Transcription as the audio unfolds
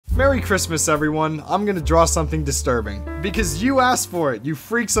Merry Christmas, everyone. I'm gonna draw something disturbing. Because you asked for it, you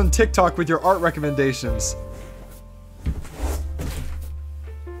freaks on TikTok with your art recommendations.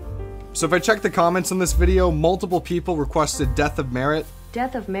 So if I check the comments on this video, multiple people requested Death of Marat.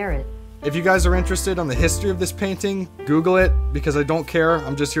 Death of Marat. If you guys are interested on the history of this painting, Google it, because I don't care,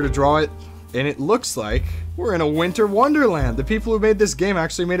 I'm just here to draw it. And it looks like we're in a winter wonderland. The people who made this game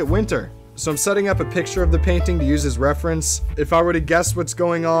actually made it winter. So I'm setting up a picture of the painting to use as reference. If I were to guess what's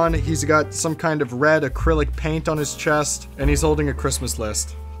going on, he's got some kind of red acrylic paint on his chest, and he's holding a Christmas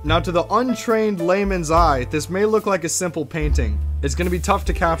list. Now to the untrained layman's eye, this may look like a simple painting. It's gonna be tough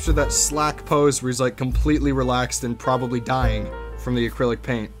to capture that slack pose where he's like completely relaxed and probably dying from the acrylic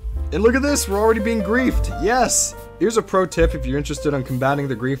paint. And look at this, we're already being griefed, yes! Here's a pro tip if you're interested in combating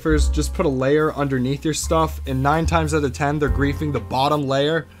the griefers, just put a layer underneath your stuff, and 9 times out of 10 they're griefing the bottom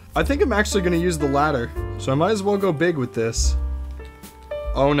layer. I think I'm actually gonna use the latter, so I might as well go big with this.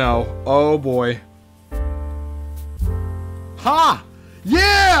 Oh no, oh boy. Ha!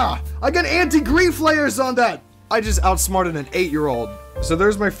 Yeah! I got anti-grief layers on that! I just outsmarted an 8-year-old. So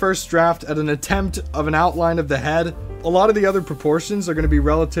there's my first draft at an attempt of an outline of the head. A lot of the other proportions are going to be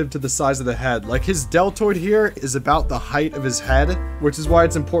relative to the size of the head. Like his deltoid here is about the height of his head, which is why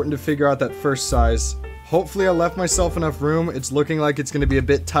it's important to figure out that first size. Hopefully I left myself enough room. It's looking like it's going to be a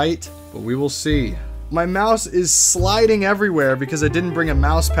bit tight, but we will see. My mouse is sliding everywhere because I didn't bring a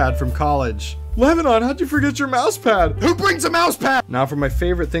mouse pad from college. Lebanon, how'd you forget your mouse pad? Who brings a mouse pad? Now for my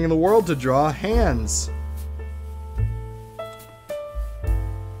favorite thing in the world to draw, hands.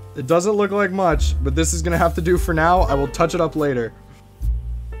 It doesn't look like much, but this is gonna have to do for now. I will touch it up later.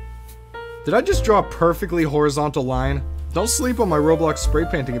 Did I just draw a perfectly horizontal line? Don't sleep on my Roblox spray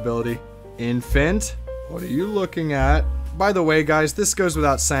painting ability. Infant? What are you looking at? By the way, guys, this goes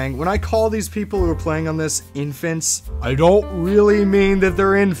without saying. When I call these people who are playing on this infants, I don't really mean that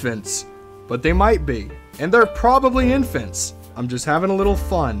they're infants. But they might be. And they're probably infants. I'm just having a little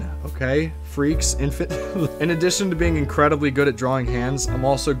fun, okay? Freaks, infant. In addition to being incredibly good at drawing hands, I'm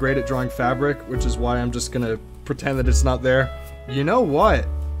also great at drawing fabric, which is why I'm just gonna pretend that it's not there. You know what?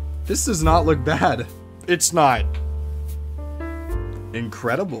 This does not look bad. It's not.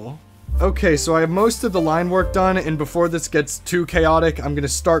 Incredible. Okay, so I have most of the line work done, and before this gets too chaotic, I'm gonna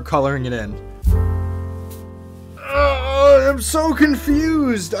start coloring it in. I'm so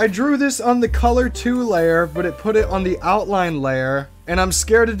confused! I drew this on the color 2 layer, but it put it on the outline layer, and I'm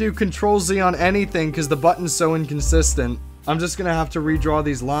scared to do Control Z on anything because the button's so inconsistent. I'm just gonna have to redraw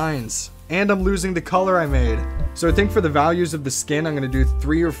these lines. And I'm losing the color I made. So I think for the values of the skin, I'm gonna do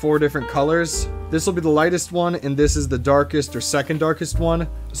 3 or 4 different colors. This will be the lightest one, and this is the darkest or second darkest one.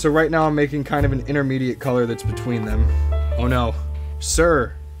 So right now I'm making kind of an intermediate color that's between them. Oh no.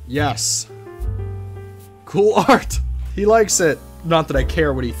 Sir, yes. Cool art! He likes it. Not that I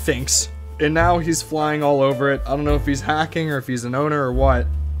care what he thinks. And now he's flying all over it. I don't know if he's hacking or if he's an owner or what.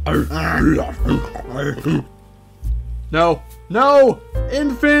 No. No!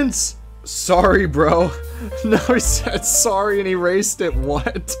 Infants! Sorry, bro. No, he said sorry and erased it.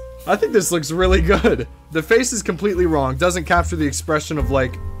 What? I think this looks really good. The face is completely wrong. Doesn't capture the expression of,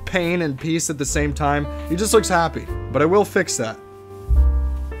 like, pain and peace at the same time. He just looks happy. But I will fix that.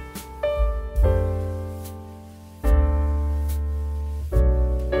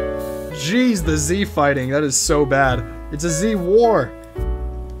 Jeez, the Z fighting. That is so bad. It's a Z war.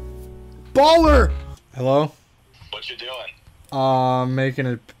 Baller! Hello? What you doing? Making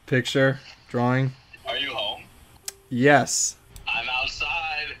a picture. Drawing. Are you home? Yes. I'm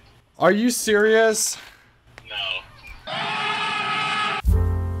outside. Are you serious? No.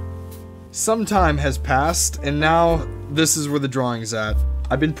 Some time has passed, and now this is where the drawing's at.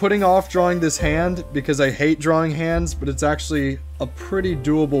 I've been putting off drawing this hand because I hate drawing hands, but it's actually a pretty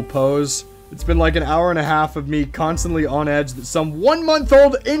doable pose. It's been like an hour and a half of me constantly on edge that some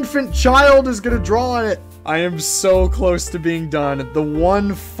 1-month-old infant child is gonna draw on it. I am so close to being done. The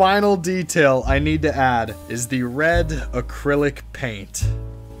one final detail I need to add is the red acrylic paint.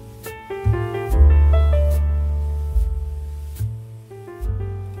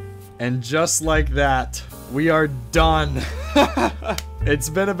 And just like that, we are done. It's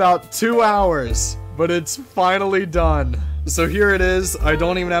been about 2 hours, but it's finally done. So here it is. I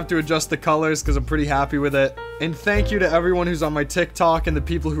don't even have to adjust the colors because I'm pretty happy with it. And thank you to everyone who's on my TikTok and the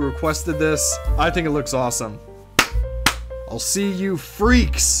people who requested this. I think it looks awesome. I'll see you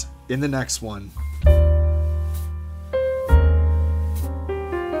freaks in the next one.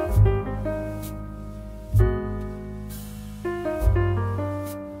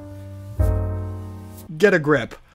 Get a grip.